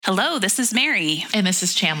Hello, this is Mary. And this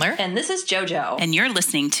is Chandler. And this is JoJo. And you're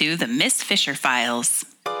listening to the Miss Fisher Files.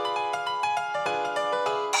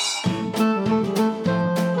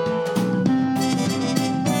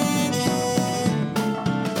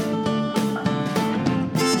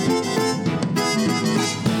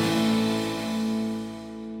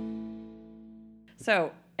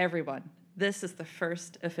 So, everyone, this is the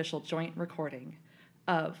first official joint recording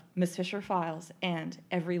of Miss Fisher Files and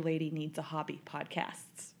Every Lady Needs a Hobby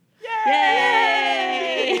podcasts.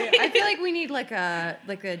 Yay! I feel like we need like a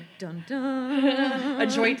dun dun, a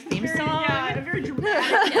joint theme song. Yeah, a very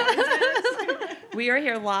dramatic. We are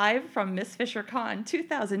here live from Miss Fisher Con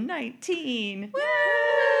 2019.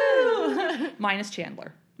 Woo! Minus Minus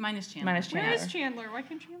Chandler. Chandler. Where is Chandler? Why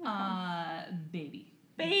can't Chandler? Baby.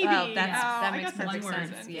 Baby. Well, that makes perfect one word.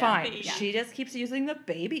 sense. Yeah. Fine. Baby. She just keeps using the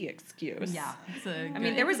baby excuse. Yeah. I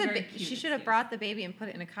mean, there was she should have brought the baby and put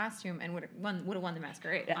it in a costume and would have won the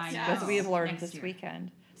masquerade. Yes, I know. that's what we have learned Next this year.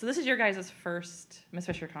 weekend. So this is your guys' first Miss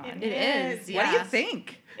Fisher Con. It is. What do you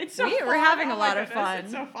think? It's so fun. We're having a Oh my lot of goodness, fun.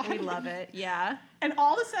 It's so fun. We love it. Yeah. And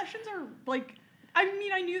all the sessions are like, I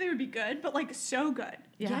mean, I knew they would be good, but like so good.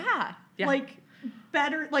 Yeah. Yeah. Like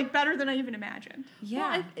better than I even imagined.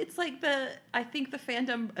 Yeah. Well, it's like I think the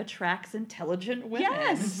fandom attracts intelligent women.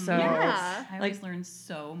 Yes. So Yeah. I always learn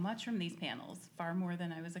so much from these panels, far more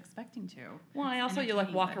than I was expecting to. Well, I also you like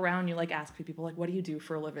Entertaining, walk but- around, you like ask people like, what do you do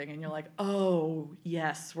for a living? And you're like, oh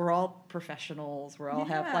yes, we're all professionals. We all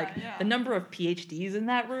have like Yeah. the number of PhDs in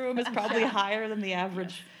that room is probably higher than the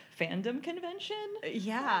average fandom convention.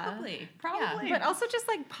 Yeah. Probably. Probably. But also just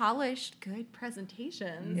like polished, good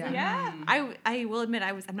presentations. Yeah. And Yeah. I will admit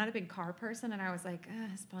I'm not a big car person, and I was like,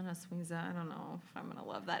 Hispana Swingza, I don't know if I'm gonna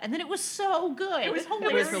love that. And then it was so good. It was It was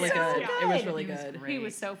hilarious. really So good. It was good. really It was good. great. He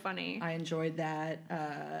was so funny. I enjoyed that.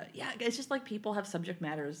 Yeah, it's just like people have subject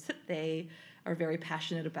matters that they are very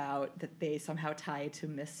passionate about that they somehow tie to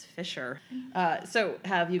Miss Fisher. So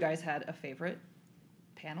have you guys had a favorite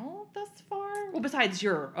panel thus far? Well, besides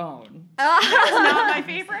your own. That was not my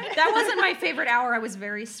favorite. That wasn't my favorite hour. I was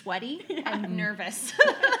very sweaty and nervous.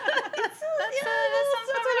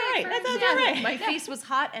 That sounds all right. My face was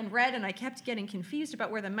hot and red, and I kept getting confused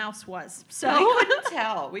about where the mouse was. We So couldn't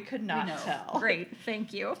tell. We could not know. tell. great,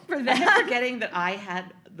 thank you for I that. kept forgetting that I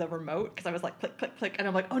had the remote because I was like, click, click, click. And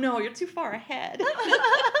I'm like, oh no, you're too far ahead.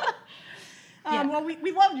 Well,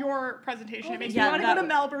 we loved your presentation. It makes me yeah, want to that go to was-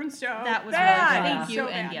 Melbourne. So that was bad. really Thank you, So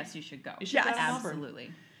and bad. yes, you should go. You should go to Yes. Melbourne.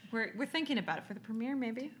 Absolutely. We're thinking about it for the premiere,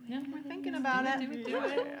 maybe. Yeah. We're thinking about it. Do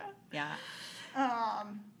it. Yeah.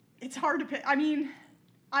 It's hard to pick. I mean,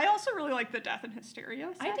 I also really like the Death and Hysteria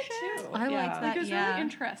session. I did too. I like I that. think it was Yeah. really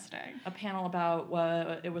interesting. A panel about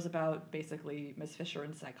what it was about basically Miss Fisher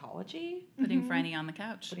and psychology. Putting Franny on the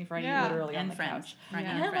couch. Putting Franny Yeah. literally on And the friends. couch. Franny And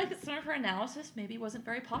and I like friends. that some of her analysis maybe wasn't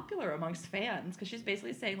very popular amongst fans because she's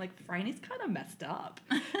basically saying like Franny's kind of messed up,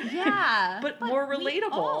 Yeah. but more We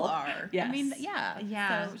relatable. all are. Yes. I mean, yeah.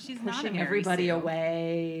 Yeah. So she's not a Pushing Mary everybody Sue.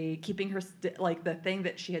 away, keeping her like the thing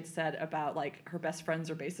that she had said about like her best friends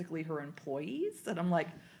are basically her employees, and I'm like,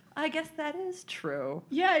 I guess that is true.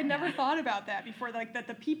 Yeah, I never thought about that before. Like that,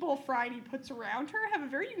 the people Friday puts around her have a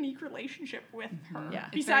very unique relationship with her. Yeah.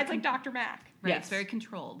 It's Besides, very like Dr. Mac. Right, Yes. it's very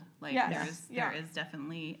controlled. Like Yes. there is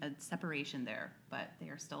definitely a separation there, but they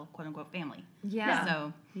are still quote unquote family. Yeah.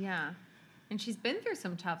 So Yeah. And she's been through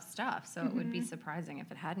some tough stuff, so it would be surprising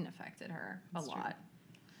if it hadn't affected her a lot.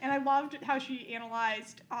 And I loved how she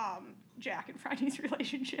analyzed Jack and Friday's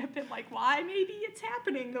relationship and like why maybe it's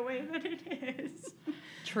happening the way that it is.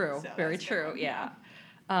 True, So very that's a good true. one, Yeah.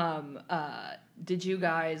 Did you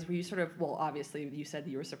guys? Were you sort of? Well, obviously, you said that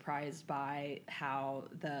you were surprised by how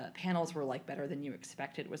the panels were like better than you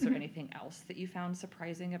expected. Was there anything else that you found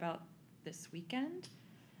surprising about this weekend?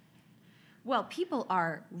 Well, people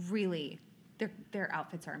are really their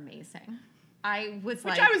outfits are amazing. I was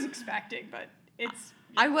Which like, I was expecting, but it's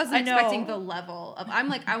I wasn't I know. expecting the level of. I'm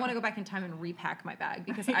like, I want to go back in time and repack my bag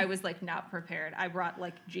because I was like not prepared. I brought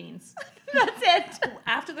like jeans. That's it.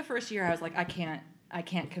 After the first year, I was like, I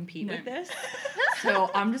can't compete with this.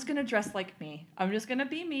 So I'm just gonna dress like me. I'm just gonna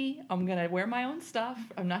be me. I'm gonna wear my own stuff.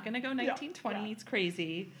 I'm not gonna go 1920. yeah. It's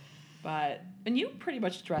crazy. And you pretty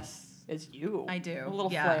much dress as you. I do. A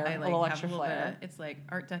little yeah, flair, I a like little have extra a little flair. Bit, it's like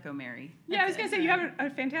Art Deco Mary. yeah. I was That's gonna it. say you have a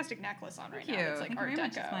fantastic necklace on right Thank now. you. It's like Thank Art you very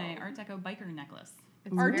much. Deco. It's my Art Deco biker necklace.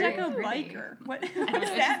 It's Art very Deco pretty. biker. What does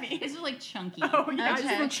that mean? It's just like chunky. Oh, yeah, It just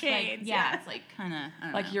just for looks chains, Like, yeah. yeah, it's like kind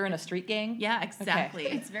of Like you're in a street gang. Yeah, exactly.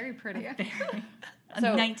 It's very pretty.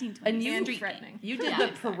 So, 1920s. and you, And threatening. you did the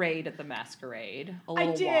parade at the masquerade. A I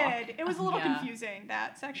little did. walk. It was a little Yeah. confusing,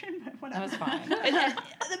 that section, but whatever. That was fine. And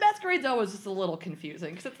the masquerade's always just a little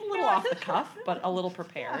confusing because it's a little off the cuff, but a little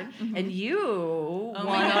prepared. And you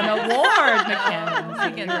won an award,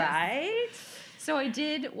 MacKenzie, right? So I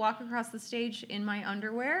did walk across the stage in my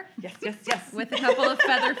underwear Yes, yes, yes. with a couple of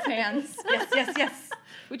feather fans. yes.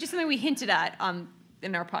 Which is something we hinted at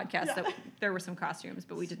in our podcast, that there were some costumes,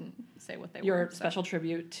 but we didn't say what they were. Your so- special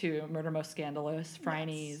tribute to Murder Most Scandalous,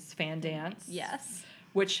 Phryne's fan dance. Yes.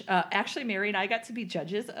 Which actually Mary and I got to be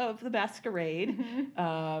judges of the masquerade,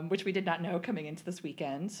 which we did not know coming into this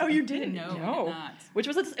weekend. Oh, you didn't? No, we did No, not. which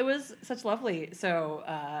was it was such lovely. So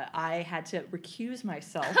I had to recuse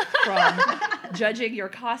myself from judging your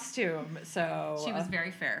costume. So She was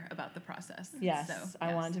very fair about the process. yes, So, I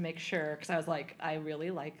yes. wanted to make sure because I was like, I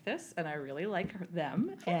really like this and I really like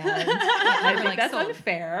them, and I think like, that's sold.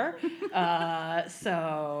 unfair.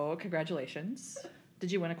 So congratulations.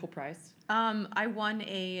 Did you win a cool prize? I won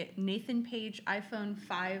a Nathan Page iPhone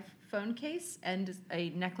 5 phone case and a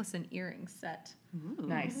necklace and earring set. Ooh.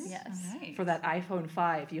 Nice. Yes. All right. For that iPhone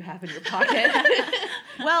 5 you have in your pocket.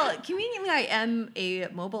 Well, conveniently, I am a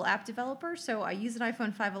mobile app developer, so I use an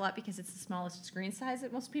iPhone 5 a lot because it's the smallest screen size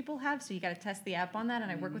that most people have. So you got to test the app on that, and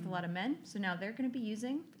I work with a lot of men. So now they're going to be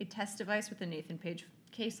using a test device with a Nathan Page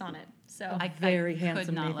case on it. So I very could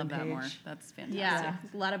handsome not Nathan love that Page. more. That's fantastic. yeah,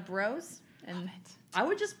 a lot of bros. And I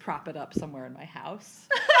would just prop it up somewhere in my house.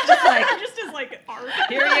 Just like, Just as like art.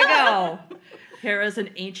 here you go. Here is an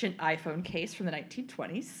ancient iPhone case from the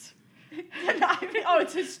 1920s. Oh,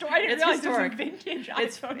 it's historic. I didn't It's realize historic. it was a vintage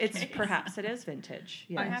It's iPhone case. perhaps it is vintage.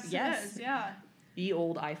 Perhaps Yes. Yes. it is, yeah. The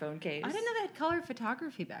old iPhone case. I didn't know they had color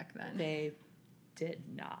photography back then. They did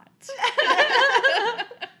not.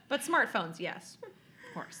 But smartphones, yes.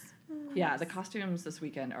 Of course. Yeah, the costumes this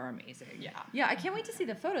weekend are amazing. Yeah. Yeah, I can't wait to see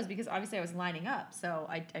the photos because obviously I was lining up, so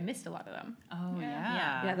I missed a lot of them. Oh,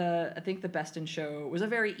 Yeah. yeah. Yeah, I think the Best in Show was a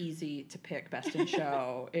very easy to pick Best in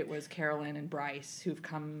Show. It was Carolyn and Bryce who've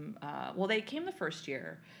come. Well, they came the first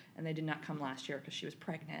year, and they did not come last year because she was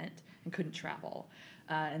pregnant and couldn't travel.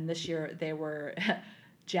 And this year they were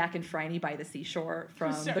Jack and Phryne by the seashore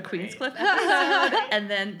from So the Queen's great. Cliff episode, and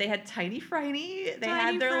then they had Tiny Phryne. They Tiny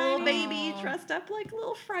had their little Phryne. baby dressed up like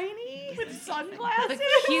little Phryne. With sunglasses.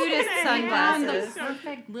 The cutest Yeah, sunglasses. so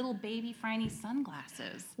Perfect little baby Phryne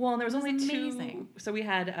sunglasses. Well, and there was It only was two. amazing. So we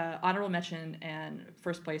had honorable mention and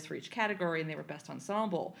first place for each category, and they were best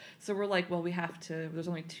ensemble. So we're like, well, we have to. There's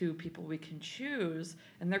only two people we can choose,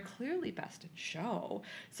 and they're clearly best in show.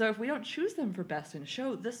 So if we don't choose them for best in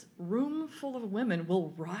show, this room full of women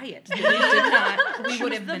will riot. We did not. We choose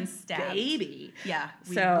would have the been stabbed. Baby. Yeah,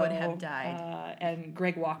 we So, would have died. And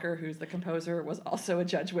Greg Walker, who's the composer, was also a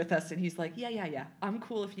judge with us, and he's like, yeah. I'm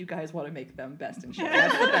cool if you guys want to make them best in show.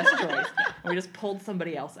 That's the best choice. And we just pulled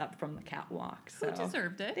somebody else up from the catwalk. So Who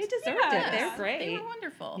deserved it? they deserved Yeah. it. They're great. They were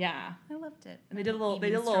wonderful. Yeah. I loved it. And they did a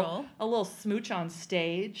Evening stroll. little smooch on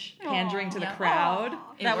stage, pandering to the Yeah. crowd.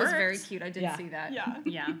 Aw. It That was worked. very cute. I did Yeah. see that. Yeah.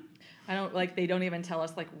 Yeah. They don't even tell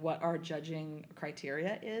us like what our judging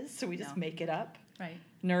criteria is, so we just No. make it up. Right.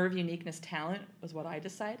 Nerve, uniqueness, talent was what I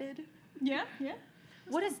decided. Yeah.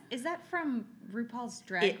 What is that from RuPaul's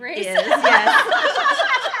Drag It Race? is, yes.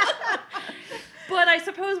 But I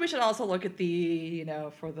suppose we should also look at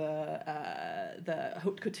for the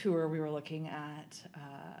haute couture, we were looking at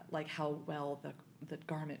like how well the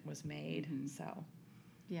garment was made. Mhm. So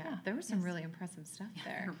Yeah, there was some really impressive stuff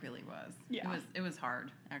there. There really was. Yeah. It was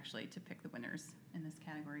hard actually to pick the winners in this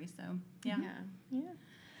category. So yeah. Yeah.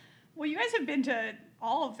 Well, you guys have been to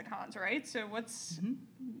all of the cons, right? So what's Mhm.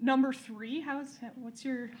 number 3? What's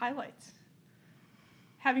your highlights?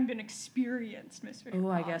 Having been experienced, Miss Fisher. Oh,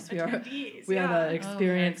 I Con guess we are. attendees, We yeah. are the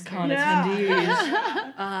experienced con Yeah.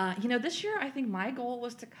 attendees. This year I think my goal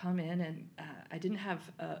was to come in and I didn't have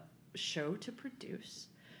a show to produce.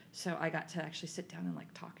 So I got to actually sit down and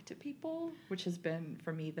like talk to people, which has been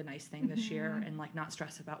for me the nice thing this year, and like not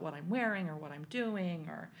stress about what I'm wearing or what I'm doing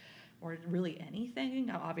or really anything.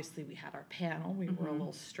 Now, obviously, we had our panel. We were a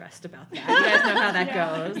little stressed about that. You guys know how that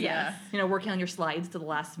Yeah. goes. Yes. Working on your slides to the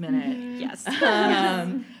last minute. Yes.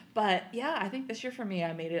 But yeah, I think this year for me,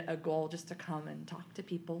 I made it a goal just to come and talk to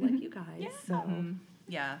people like you guys. Yeah. So Mhm.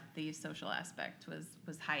 Yeah, the social aspect was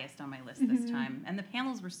highest on my list this time, and the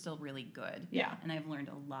panels were still really good. Yeah. and I've learned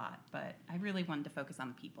a lot, but I really wanted to focus on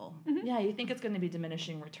the people. yeah, you think it's going to be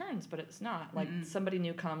diminishing returns, but it's not. Like somebody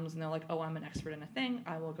new comes and they're like, "Oh, I'm an expert in a thing.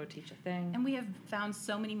 I will go teach a thing." And we have found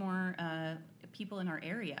so many more people in our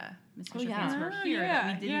area, Miss Fisher yeah. fans who are Oh, here that yeah,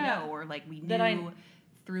 we didn't yeah. know, or like we That I- knew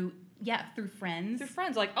through Yeah, through friends. Through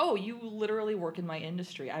friends, like, oh, you literally work in my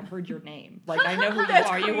industry. I've heard your name. Like, I know who you That's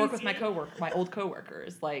are. You work with crazy. my old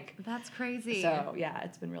coworkers. Like, That's crazy. so yeah,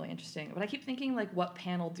 it's been really interesting. But I keep thinking, like, what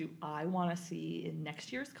panel do I want to see in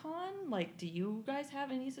next year's con? Like, do you guys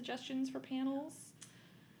have any suggestions for panels?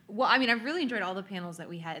 Well, I mean, I've really enjoyed all the panels that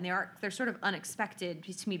we had, and they're sort of unexpected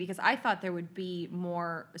to me because I thought there would be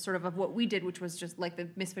more sort of what we did, which was just like the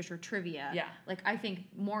Miss Fisher trivia. Yeah. Like I think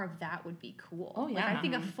more of that would be cool. Oh, Like, yeah. I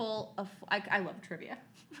think I love trivia.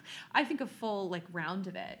 I think a full like round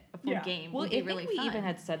of it, a full game Well, would I be really think we fun. even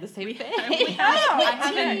had said the same thing. I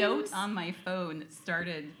have a Teams. note on my phone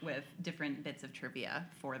started with different bits of trivia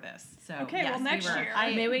for this. So Okay, well, yes, next we were, year. I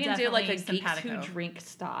Maybe we can do like a definitely geeks who simpatico. drink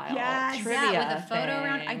style Yes. trivia Yeah, with a photo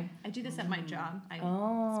round. thing. I do this at my job.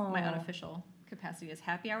 Oh. It's my unofficial capacity as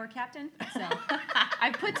happy hour captain. So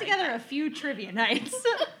I've put together a few trivia nights.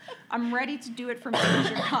 I'm ready to do it for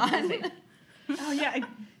MajorCon. Oh yeah.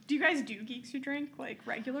 Do you guys do Geeks Who Drink like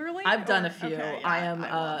regularly? I've done Or- a few. okay, yeah, I am love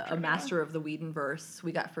a trivia. master of the Whedonverse.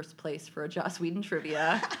 We got first place for a Joss Whedon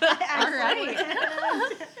trivia. Excellent.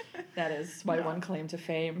 That is my one claim to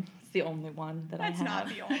fame. It's the only one that That's I not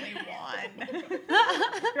have. the only one.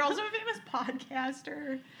 You're also a famous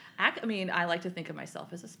podcaster. I mean, I like to think of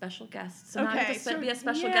myself as a special guest. So now I Okay, get to so be a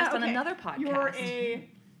special yeah, guest on okay. another podcast. You're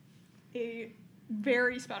a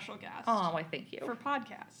very special guest Oh, why thank you. for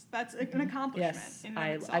podcasts. That's an accomplishment. Yes, in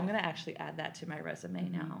and of itself. I'm going to actually add that to my resume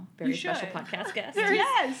now. Very special should. podcast guest.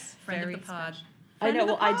 Yes. Friend Very of the pod. I know. Friend of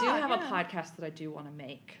Well, the I do pod, have yeah. a podcast that I do want to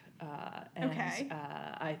make. And Okay.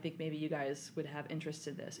 I think maybe you guys would have interest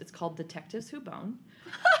in this. It's called Detectives Who Bone.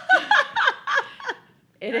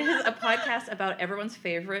 It is a podcast about everyone's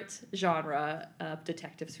favorite genre of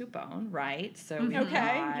detectives who bone, right? So we've Okay,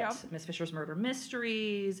 got yep. Miss Fisher's Murder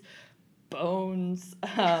Mysteries, Bones,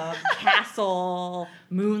 Castle,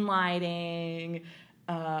 Moonlighting.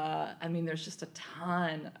 I mean, there's just a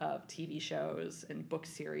ton of TV shows and book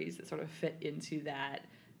series that sort of fit into that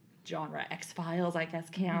genre. X-Files, I guess,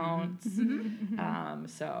 counts.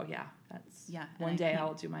 So yeah, that's Yeah, and one I day keep-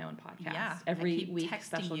 I'll do my own podcast. Yeah, Every I keep week, texting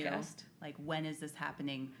special you, guest. like, when is this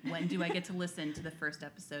happening? When do I get to listen to the first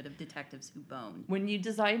episode of Detectives Who Bone? When you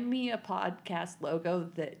design me a podcast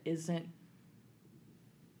logo that is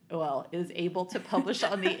able to publish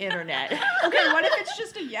on the internet. Okay, what if it's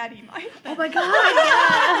just a Yeti mic? Oh my god!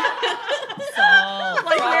 Solved.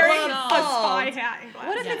 Like wearing a Solved. spy hat and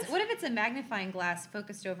glasses. What if it's a magnifying glass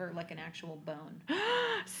focused over like an actual bone,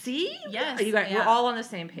 See? Yes, You guys, we're yeah. all on the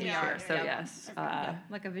same page Yeah, here. So yeah. yes. Okay.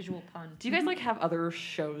 like a visual pun? Do you guys like have other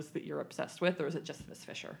shows that you're obsessed with, or is it just Miss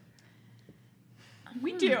Fisher?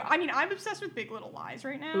 We do. I mean, I'm obsessed with Big Little Lies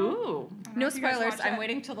right now. Ooh. I don't know No if you guys spoilers. watch I'm it.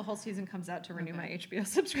 waiting till the whole season comes out to renew my HBO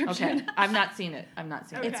subscription. Okay. I've not seen it.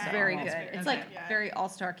 Okay. It's very It's good. very It's good, like yeah. very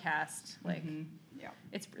all-star cast. Like Yeah.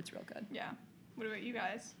 it's real good. Yeah. What about you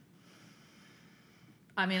guys?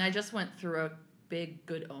 I mean, I just went through a big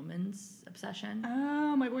Good Omens obsession.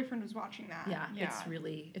 Oh, my boyfriend was watching that. Yeah, it's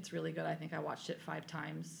really good. I think I watched it 5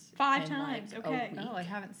 times. Five in, times, like, a okay. week. Oh, I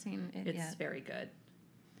haven't seen it It's yet. very good.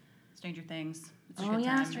 Stranger Things. It's a Oh, good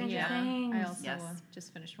yeah, time. Stranger yeah. Things. I also Yes.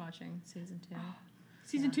 just finished watching season 2.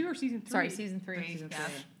 Season 2 or season 3? Sorry, season 3. Three, Season yeah.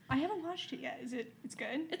 3. I haven't watched it yet. It's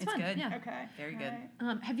good? It's It's fun. good. Yeah. Okay. Very good.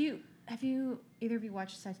 Alright. Have you either of you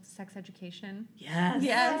watched Sex Education? Yes.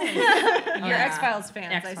 You're Yeah. X-Files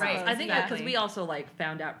fans, X-Files. I suppose. I think yeah. because we also like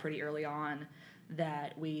found out pretty early on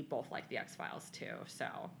that we both like the X-Files too. So,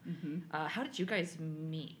 how did you guys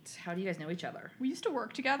meet? How do you guys know each other? We used to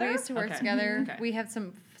work together. We used to work Okay. together. Okay. We had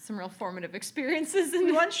some real formative experiences We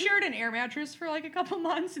in once shared an air mattress for like a couple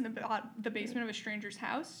months in the basement of a stranger's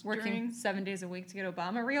house. working during- 7 days a week to get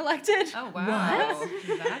Obama reelected. Oh, wow.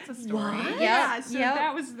 That's a story. What? Yeah, so Yep.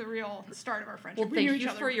 that was the real start of our friendship. Well, we knew thank each you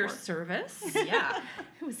other for your before. service. Yeah.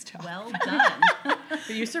 It was tough. Well done.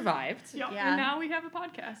 You survived. Yep. Yeah. And now we have a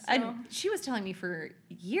podcast. So. And she was telling me for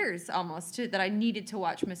years almost that I needed to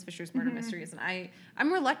watch Miss Fisher's Murder Mysteries, and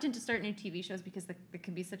I'm reluctant to start new TV shows because it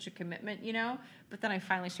can be such a commitment, you know. But then I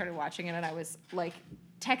finally started watching it, and I was like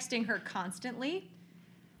texting her constantly,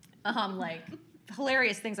 like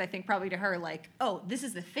hilarious things. I think probably to her, like, oh, this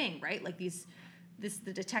is the thing, right? Like the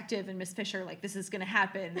detective and Miss Fisher, like this is gonna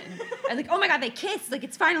happen, and like, oh my God, they kiss, like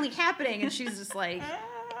it's finally happening, and she's just like.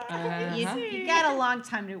 You got a long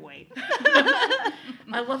time to wait.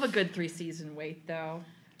 I love a good 3-season wait though.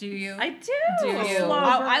 Do you? I do. Do you? Slow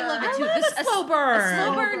I love it too. I love a slow burn. A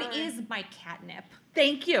slow burn burn. is my catnip.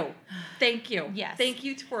 Thank you. Thank you. Yes. Thank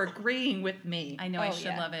you for agreeing with me. I know I Oh, should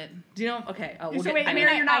yeah. love it. Do you know? Okay. We'll So get, wait, I mean,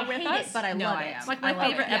 Mary, you're not I with hate us? it, but I No, love I it. am. like my I love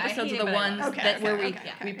favorite it. Yeah, I episodes hate are the it, but I ones love it. Okay, that where okay, we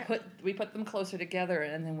okay, we okay. put them closer together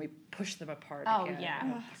and then we push them apart. Oh again.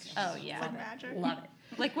 yeah. Oh yeah. Like magic. Love it.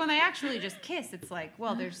 Like when they actually just kiss, it's like,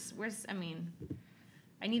 well,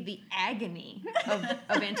 I need the agony of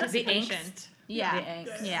anticipation. angst. Yeah. The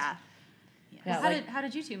angst. Yeah. Yeah, How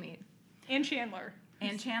did you two meet? And Chandler.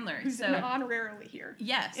 And Chandler. Who's So honorarily here.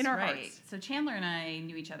 yes, in our right. hearts. So Chandler and I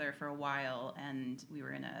knew each other for a while, and we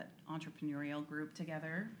were in an entrepreneurial group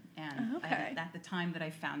together. And Okay. at the time that I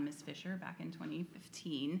found Miss Fisher back in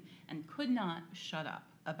 2015, and could not shut up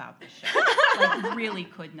about the show, like really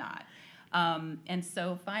could not. And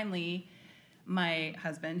so finally, my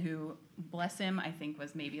husband, who, bless him, I think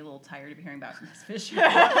was maybe a little tired of hearing about Miss Fisher.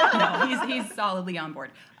 No, he's solidly on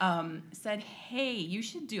board. Said, hey, you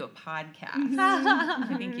should do a podcast.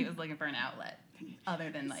 I think he was looking for an outlet other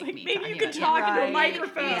than like me. Maybe talking you could about talk into a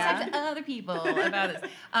microphone. talk to other people about it.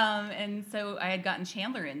 And so I had gotten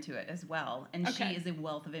Chandler into it as well. And she Okay. is a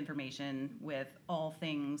wealth of information with all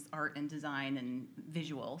things art and design and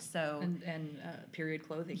visual. So And period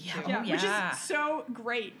clothing, Yeah. too. Yeah, which yeah. is so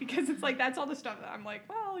great because it's like that's all the stuff that I'm like,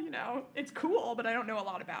 well, it's cool, but I don't know a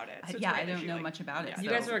lot about it. So it's yeah, great I that don't she, know like- much about it. yeah. You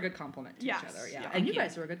so- guys are a good compliment to Yes, each other, yeah. yeah. And Thank you you.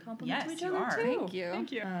 guys are a good compliment to Yes, each you other, are. too. Thank you.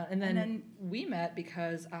 Thank you. And then we met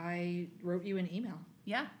because I wrote you an email.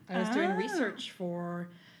 Yeah. I was doing research for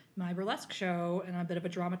my burlesque show, and I'm a bit of a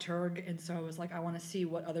dramaturg, and so I was like, I want to see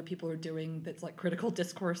what other people are doing that's like critical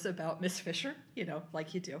discourse about Miss Fisher,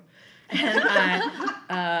 like you do. And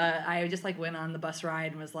I just like went on the bus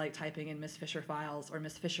ride and was like typing in Miss Fisher files or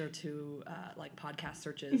Miss Fisher to like podcast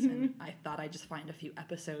searches, and I thought I'd just find a few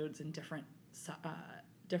episodes in different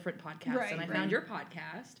podcasts, Right, and I right. found your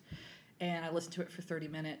podcast. And I listened to it for 30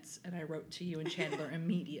 minutes, and I wrote to you and Chandler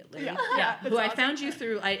immediately. Yeah, Who that's I awesome. found you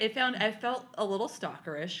through. I felt a little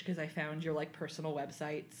stalkerish because I found your like personal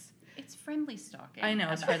websites. It's friendly stalking. I know,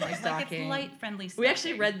 it's friendly Like stalking. it's light friendly stalking. We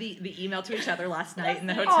actually read the email to each other last night in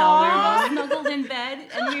the hotel Aw. room. snuggled in bed,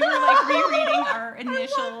 and we were like rereading our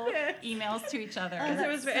initial this. emails to each other. And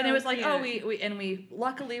That's it was like, cute. oh, we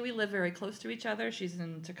luckily we live very close to each other. She's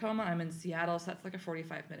in Tacoma, I'm in Seattle, so that's like a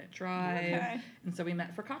 45-minute drive. Okay. And so we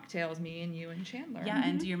met for cocktails, me and you and Chandler. Yeah,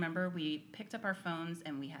 and do you remember we picked up our phones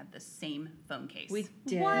and we had the same phone case? we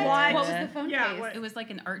did. What? What? What was the phone Yeah, case? what- It was like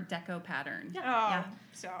an Art Deco pattern. Oh, Yeah.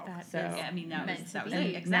 so So- Yeah, I mean that meant was to that was be. it.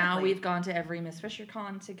 And Exactly. now we've gone to every Miss Fisher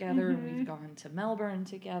Con together, and we've gone to Melbourne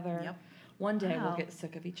together. Yep. One day we'll Wow. get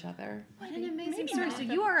sick of each other. What an amazing maybe story. not. So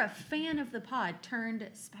you are a fan of the pod turned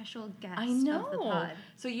special guest I of the know. pod.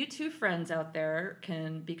 So you two friends out there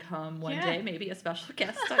can become one Yeah. day maybe a special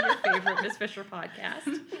guest on your favorite Miss Fisher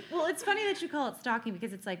podcast. Well, it's funny that you call it stalking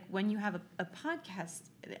because it's like when you have a podcast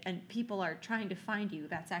and people are trying to find you,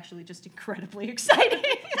 that's actually just incredibly exciting.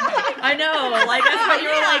 I know, like that's what you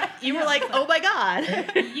were like. You were like, oh my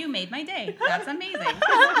god. You made my day. That's amazing. Yeah,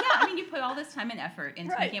 I mean, you put all this time and effort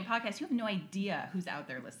into Right. making a podcast. You have no idea who's out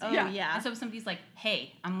there listening. Oh, Yeah. yeah. And so if somebody's like,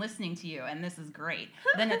 hey, I'm listening to you and this is great,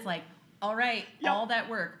 then it's like, all right, Yep. all that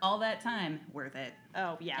work, all that time, worth it.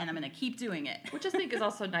 Oh, yeah. And I'm going to keep doing it. Which I think is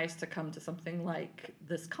also nice to come to something like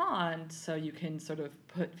this con so you can sort of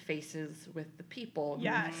put faces with the people who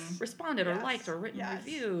Yes. responded or Yes. liked or written Yes.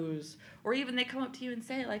 reviews. Or even they come up to you and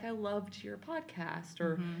say, like, I loved your podcast.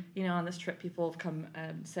 Or, on this trip, people have come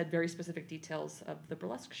and said very specific details of the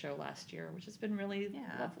burlesque show last year, which has been really Yeah.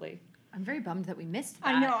 lovely. I'm very bummed that we missed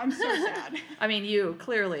that. I know, I'm so sad. I mean, you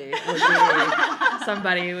clearly would be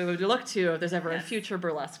somebody we would look to if there's ever a future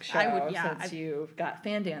burlesque show, I would- yeah, since you've got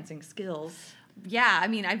fan dancing skills. Yeah, I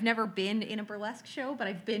mean, I've never been in a burlesque show, but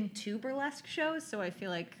I've been to burlesque shows, so I feel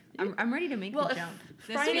like I'm ready to make Well, the if jump.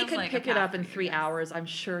 This Friday feels could like a pick it path up in for you 3 guys. hours, I'm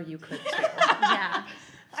sure you could too. Yeah.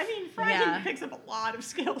 I mean, Friday Yeah. picks up a lot of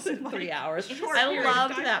skills in like 3 hours. short I period of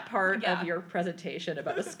loved time. that part Yeah. of your presentation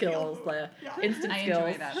about the skills, the Yeah. instant I skills.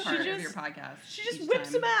 enjoy that part of just- your podcast. She just each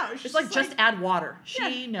whips time. them out. It's like just add water.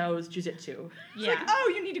 She Yeah. knows jujitsu. She's like,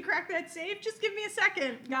 oh, you need to crack that safe? Just give me a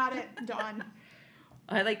second. Got it. Done.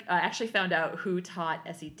 I actually found out who taught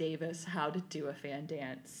Essie Davis how to do a fan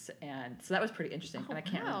dance, and so that was pretty interesting. And I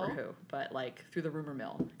can't wow. remember who, but like through the rumor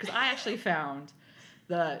mill, because I actually found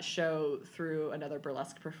the show through another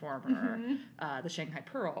burlesque performer, the Shanghai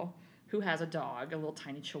Pearl, who has a dog, a little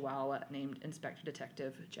tiny Chihuahua named Inspector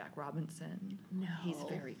Detective Jack Robinson. No. He's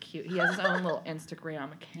very cute. He has his own little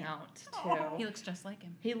Instagram account too. He looks just like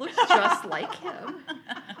him. He looks just like him.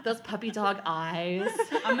 Those puppy dog eyes.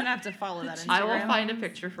 I'm going to have to follow that Instagram. I will find a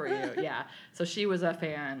picture for you. Yeah. So she was a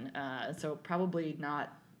fan. So probably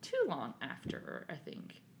not too long after, I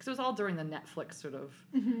think. Because it was all during the Netflix sort of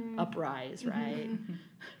uprise, right?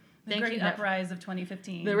 The great uprise of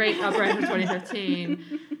 2015. The great uprise of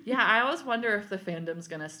 2015. Yeah, I always wonder if the fandom's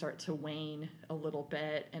going to start to wane a little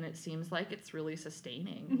bit. And it seems like it's really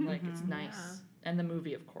sustaining. Like, it's nice. Yeah. And the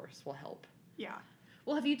movie, of course, will help. Yeah.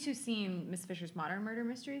 Well, have you two seen Miss Fisher's Modern Murder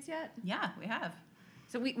Mysteries yet? Yeah, we have.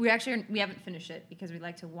 So we actually we haven't finished it because we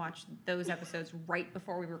like to watch those episodes right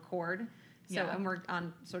before we record. So Yeah. and we're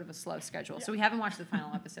on sort of a slow schedule. So we haven't watched the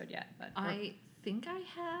final episode yet. But I think I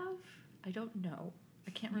have. I don't know.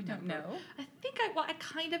 I can't You remember. don't know? I think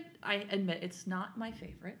I admit it's not my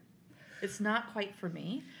favorite. It's not quite for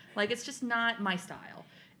me. Like, it's just not my style.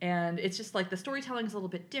 And it's just like the storytelling is a little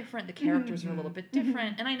bit different. The characters are a little bit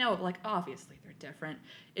different. And I know, like, obviously they're different.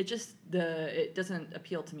 It just, it doesn't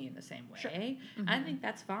appeal to me in the same way. Sure. I think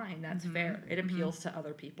that's fine. That's fair. It appeals to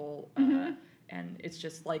other people. And it's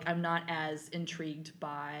just like, I'm not as intrigued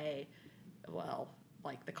by, well,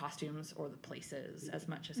 like the costumes or the places as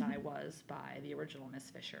much as I was by the original Miss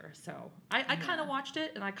Fisher. So I kind of watched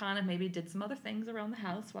it, and I kind of maybe did some other things around the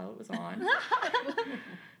house while it was on.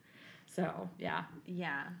 So, yeah.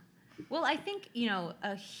 yeah. Well, I think,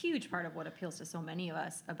 a huge part of what appeals to so many of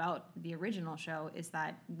us about the original show is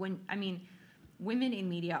that women in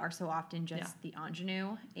media are so often just the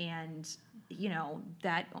ingenue, and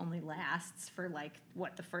that only lasts for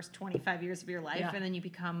the first 25 years of your life, and then you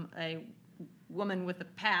become a woman with a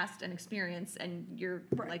past and experience, and you're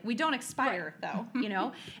we don't expire though,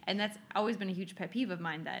 and that's always been a huge pet peeve of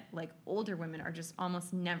mine, that older women are just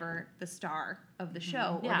almost never the star of the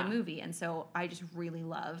show or the movie. And so I just really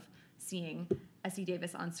love seeing Essie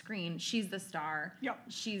Davis on screen. She's the star. Yep.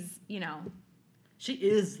 She's She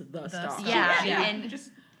is the star. Yeah. And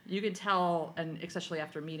just You can tell, and especially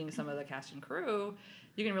after meeting some of the cast and crew,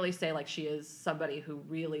 you can really say she is somebody who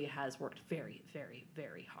really has worked very, very,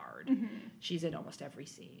 very hard. She's in almost every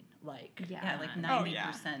scene.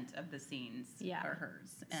 90% of the scenes are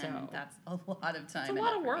hers, and So, that's a lot of time. it's a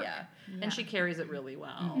lot of effort, work. Yeah. And she carries it really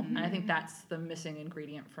well. And I think that's the missing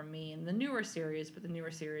ingredient for me in the newer series, but the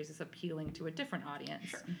newer series is appealing to a different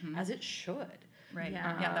audience, as it should. Right.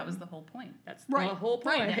 Yeah. Yeah, that was the whole point. That's Right. the whole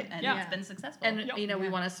point. Right. And it's been successful. And, we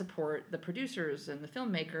want to support the producers and the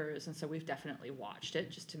filmmakers, and so we've definitely watched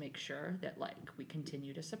it just to make sure that, we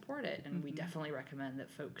continue to support it, and we definitely recommend that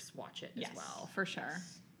folks watch it as well. for sure.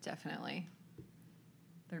 Definitely.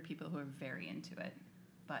 There are people who are very into it,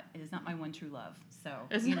 but it is not my one true love. So,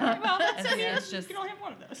 It's you know, not- well, that's it's you just can only have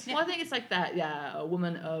one of those. Well, I think it's like that. Yeah, a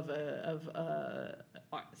woman of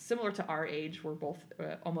similar to our age. We're both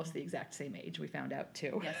almost the exact same age. We found out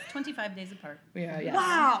too. yes, 25 days apart. Yeah. Yes.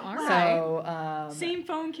 Wow. All So Same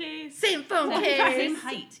phone case. same phone Same, case. same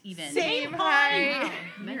height, even. Same height.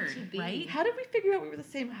 Wow, weird, right? How did we figure out we were the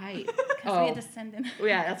same height? Because we had to send in.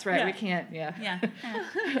 Yeah, that's right. Yeah. We can't. Yeah. Yeah.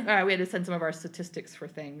 All right, we had to send some of our statistics for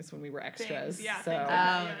things when we were extras. Things, yeah, So, things like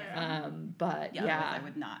that, but Yeah, yeah. otherwise I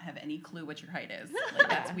would not have any clue what your height is.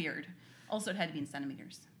 That's weird. Also, it had to be in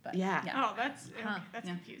centimeters. But Yeah. Oh, that's Yeah.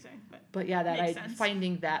 confusing. But yeah, Makes sense.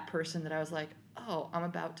 finding that person that I was like, oh, I'm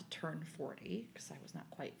about to turn 40 because I was not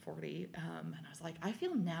quite 40, and I was like, I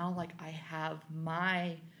feel now like I have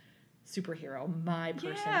my superhero, my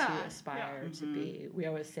person to aspire to be. We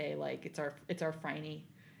always say it's our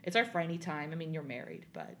Franny time. I mean, you're married,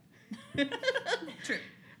 but True.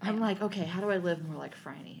 I'm like, okay, how do I live more like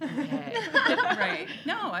Franny? Okay. Right.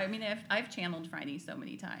 No, I mean, I've channeled Franny so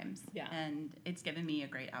many times. Yeah. And it's given me a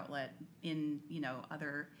great outlet in,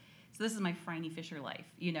 other. So this is my Franny Fisher life,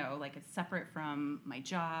 it's separate from my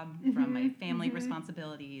job, from my family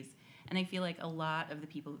responsibilities. And I feel like a lot of the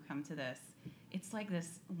people who come to this, it's like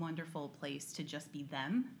this wonderful place to just be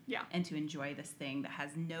them. Yeah. And to enjoy this thing that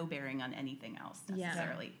has no bearing on anything else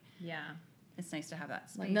necessarily. Yeah. It's nice to have that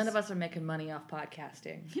space. None of us are making money off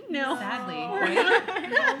podcasting. No. Sadly,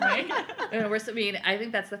 right? I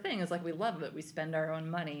think that's the thing is we love it. We spend our own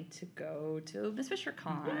money to go to Miss Fisher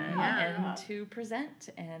Con and to present,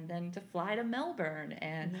 and then to fly to Melbourne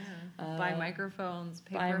and Buy microphones,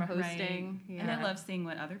 pay buy for mi- hosting. And I love seeing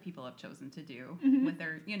what other people have chosen to do with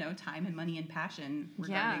their, time and money and passion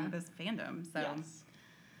regarding this fandom. So,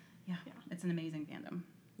 yeah, it's an amazing fandom.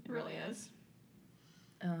 It really is.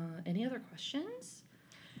 Any other questions?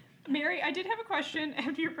 Mary, I did have a question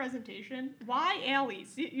after your presentation. Why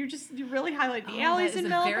alleys? You really highlight the alleys in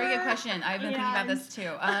Melbourne. That's a very good question. I've been thinking about this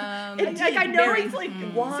too. I know Mary, it's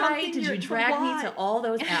why something did you you're- drag why? me to all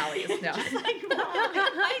those alleys? No.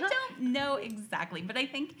 I don't know exactly, but I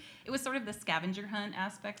think it was sort of the scavenger hunt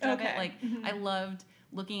aspect of it. Okay. I loved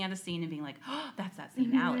looking at a scene and being like, oh, that's that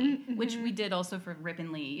same alley, which we did also for Rip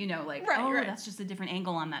and Lee, Right. that's just a different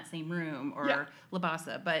angle on that same room, or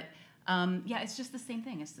Labasa. But it's just the same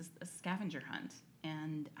thing. It's just a scavenger hunt.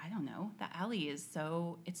 And I don't know, the alley is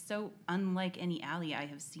so unlike any alley I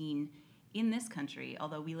have seen in this country,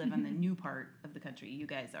 although we live in the new part of the country. You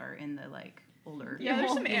guys are in the older. Yeah,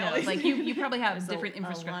 there's some You know, alleys. like you probably have There's different a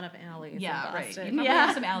infrastructure. lot of alleys. Yeah, in right. You Boston. probably Yeah.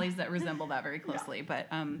 have some alleys that resemble that very closely, but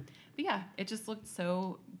yeah, it just looked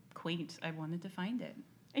so quaint. I wanted to find it.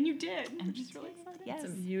 And you did, And which is really exciting. Yes.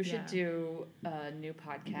 You should Yeah. do a new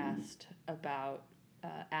podcast about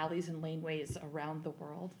alleys and laneways around the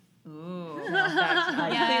world. Ooh.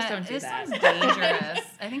 Please don't do this that. sounds dangerous.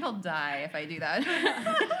 I think I'll die if I do that.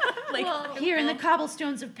 Like, Here in the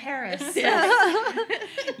cobblestones of Paris.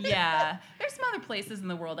 yeah, there's some other places in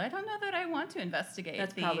the world I don't know that I want to investigate.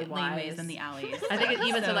 That's the probably laneways wise. and the alleys. I think it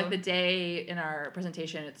even said So- like the day in our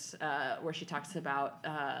presentation, it's where she talks about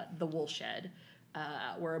the wool shed,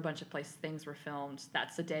 where a bunch of things were filmed.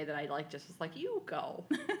 That's the day that I like just was like, you go,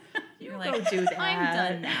 you You're go like, do that. I'm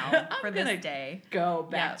done now I'm for gonna this day. Go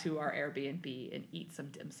back Yeah. to our Airbnb and eat some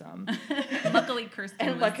dim sum. Luckily, Kirsten.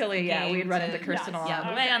 And was luckily, yeah, game we'd run to- into Kirsten Yes. along Yeah.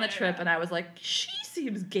 the way on the Okay, trip, yeah. and I was like, she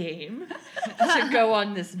seems game to go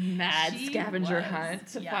on this mad She scavenger was, hunt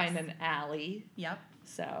to yes. find an alley. Yep.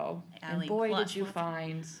 So, Alley and boy, plus did you lots of-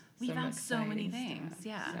 find We some found so many exciting things, stuff.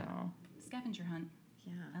 yeah. So, Scavenger hunt.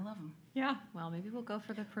 Yeah. I love them. Yeah. Well, maybe we'll go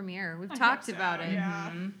for the premiere. We've I talked hope so, about it.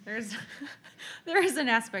 yeah. There's there is an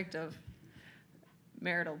aspect of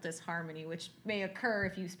marital disharmony which may occur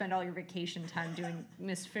if you spend all your vacation time doing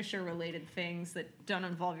Miss Fisher related things that don't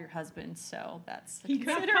involve your husband. So that's a He could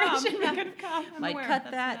have come. He consideration. could have come. I'm Might aware. cut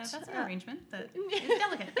That's that. an arrangement that is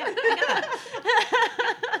delicate. Yeah, I get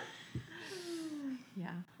that. Yeah.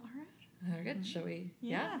 All right. very good. Shall we?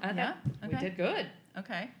 Yeah. I Yeah, thought we okay. did good.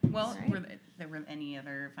 Okay. Well, All right. were there were any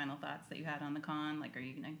other final thoughts that you had on the con? Like, are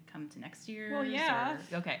you going to come to next year? Well, yeah.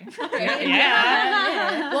 Okay.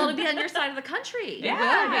 Yeah. Well, to be on your side of the country. Yeah.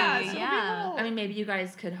 Yeah, yeah, so it'll be yeah. cool. I mean, maybe you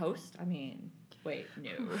guys could host. I mean, wait,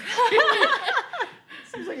 no.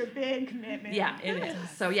 Seems like a big commitment. Yeah, it is.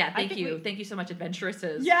 So yeah, thank think you. we- Thank you so much,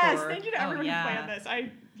 Adventuresses. Yes, for, thank you to everyone yeah. who planned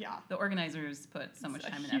this. Yeah. The organizers put so much It's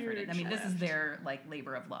a time and effort in. I mean, huge this is lift. their like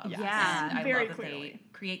labor of love. Yes. Yeah. And I Very love that clearly. they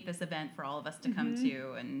create this event for all of us to come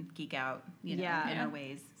to and geek out, you know, Yeah. in Yeah. our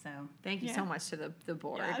ways. So Thank you Yeah. so much to the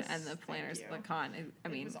board Yes, and the thank planners of you. the con. I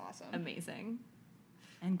It mean, was awesome. amazing.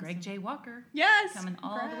 and Greg J. Walker Yes. coming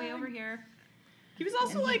all the way Greg. over here. He was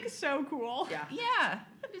also And he- like so cool. Yeah. Yeah,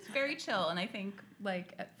 it's very chill, and I think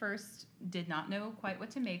like at first did not know quite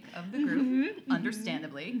what to make of the group,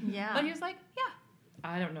 understandably. Yeah. But he was like, yeah,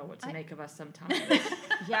 I don't know what to make of us sometimes.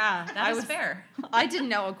 Yeah, that was fair. I didn't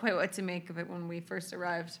know quite what to make of it when we first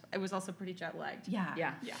arrived. I was also pretty jet lagged. Yeah,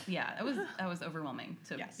 Yeah. yeah. That was overwhelming.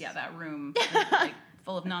 So Yes. yeah, that room was, like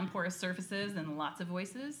full of non-porous surfaces and lots of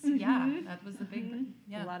voices. Yeah, that was the big.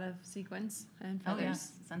 Yeah. A lot of sequins and Oh yeah,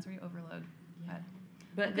 feathers. sensory overload. Yeah.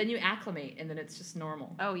 But then you acclimate, and then it's just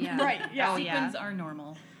normal. Oh yeah. Right, yeah. Oh Sequins yeah. are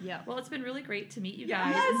normal. Yeah. Well, it's been really great to meet you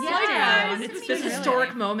Yes, guys. and yeah, sit down. guys. It's It's this been historic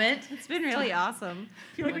really- moment. It's been really awesome.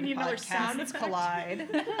 I feel like we need another sound effect. collide.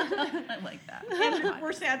 I like that. And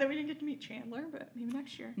we're sad that we didn't get to meet Chandler, but maybe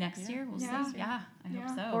next year. Next year we'll Yeah. see. Yeah, I Yeah.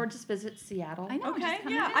 hope so. Or just visit Seattle. I know. Okay, just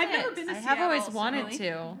come yeah, and I've visit. never been to I have Seattle, always so wanted really-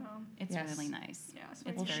 to. It's Yes. really nice. Yeah, so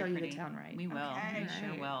It's We'll very show you the pretty. town right. We will. Okay. We sure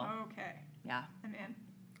Right. will. Okay, Yeah. I'm in.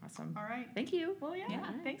 Awesome. All right. Thank you. Well, yeah.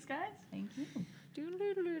 Yeah. Thanks, guys. Thank you.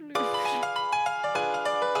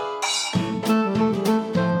 Doodle-doodle-doodle.